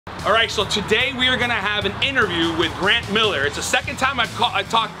All right, so today we are gonna have an interview with Grant Miller. It's the second time I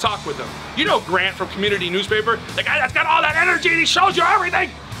talked with him. You know Grant from Community Newspaper, the guy that's got all that energy and he shows you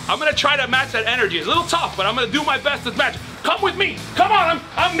everything. I'm gonna try to match that energy. It's a little tough, but I'm gonna do my best to match. Come with me, come on,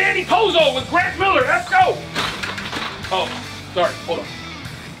 I'm Manny Pozo with Grant Miller, let's go. Oh, sorry, hold on.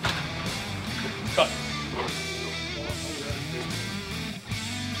 Cut.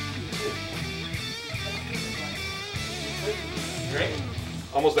 Great.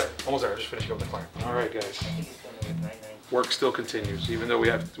 Almost there, just finishing up the climb. All right, guys. Work still continues, even though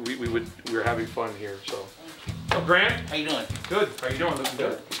we're having fun here. So, Grant, how you doing? Good. How you doing? Looking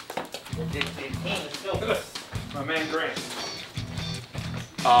good. Good. My man Grant.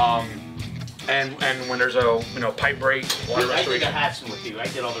 And when there's a pipe break, water restoration. I did a Hudson with you. I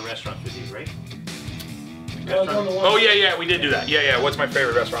did all the restaurants with you, right? Oh yeah, we did do that. Yeah. What's my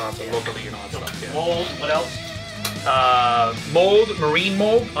favorite restaurant locally and all that stuff? Yeah. Mold. What else? Mold, marine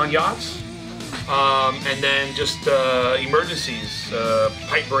mold on yachts, and then just emergencies,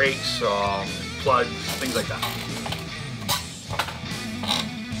 pipe breaks, plugs, things like that.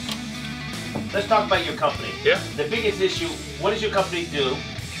 Let's talk about your company. Yeah. The biggest issue, what does your company do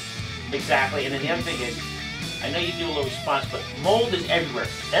exactly? And then the other thing is, I know you do a little response, but mold is everywhere.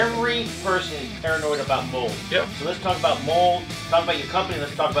 Every person is paranoid about mold. Yeah. So let's talk about mold, talk about your company,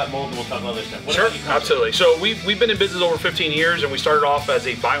 let's talk about mold, and we'll talk about other stuff. Sure, absolutely. So we've been in business over 15 years, and we started off as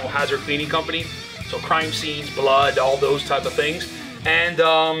a biohazard cleaning company. So crime scenes, blood, all those type of things. And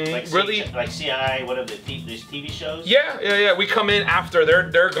really, like CI, whatever these TV shows. Yeah. We come in after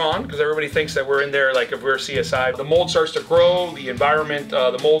they're gone because everybody thinks that we're in there like if we're CSI. The mold starts to grow, the environment,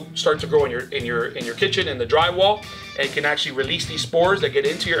 the mold starts to grow in your kitchen, in the drywall, and it can actually release these spores that get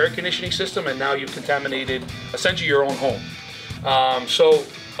into your air conditioning system, and now you've contaminated essentially your own home.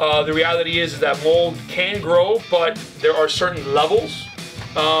 The reality is that mold can grow, but there are certain levels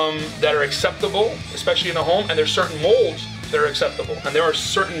that are acceptable, especially in the home, and there's certain molds that are acceptable, and there are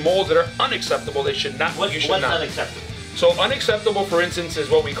certain molds that are unacceptable. They should not. What's unacceptable? So unacceptable, for instance, is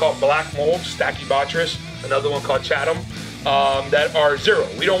what we call black mold, Stachybotrys, another one called Chatham, that are zero.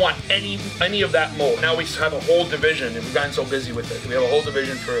 We don't want any of that mold. Now we have a whole division, and we've gotten so busy with it. We have a whole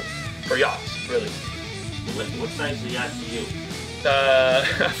division for yachts, really. What size of yacht do you?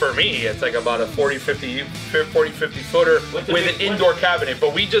 For me, it's like about a 40-50 footer with an indoor cabinet.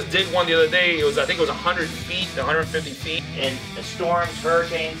 But we just did one the other day. I think it was 100 feet, 150 feet. And storms,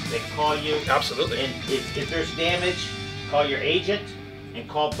 hurricanes, they call you. Absolutely. And if there's damage, call your agent and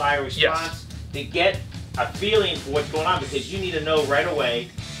call BioResponse to get a feeling for what's going on, because you need to know right away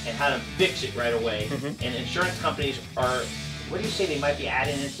and how to fix it right away. And insurance companies are. What do you say they might be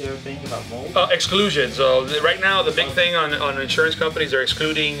adding into their thing about mold? Exclusion. So right now, the big thing on insurance companies, they're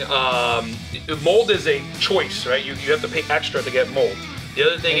excluding mold is a choice, right? You have to pay extra to get mold. The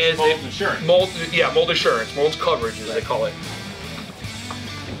other thing is mold insurance. Mold insurance, mold's coverage, as they call it.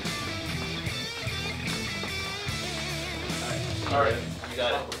 All right, you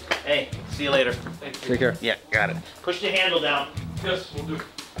got it. Hey, see you later. Take care. Yeah, got it. Push the handle down. Yes, we'll do.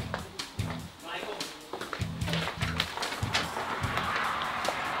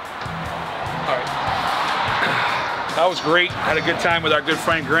 That was great. Had a good time with our good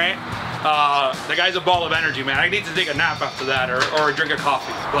friend Grant. The guy's a ball of energy, man. I need to take a nap after that or drink a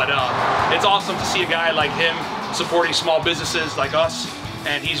coffee. But it's awesome to see a guy like him supporting small businesses like us.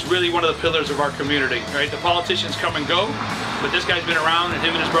 And he's really one of the pillars of our community, right? The politicians come and go, but this guy's been around, and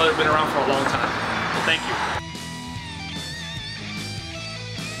him and his brother have been around for a long time. So thank you.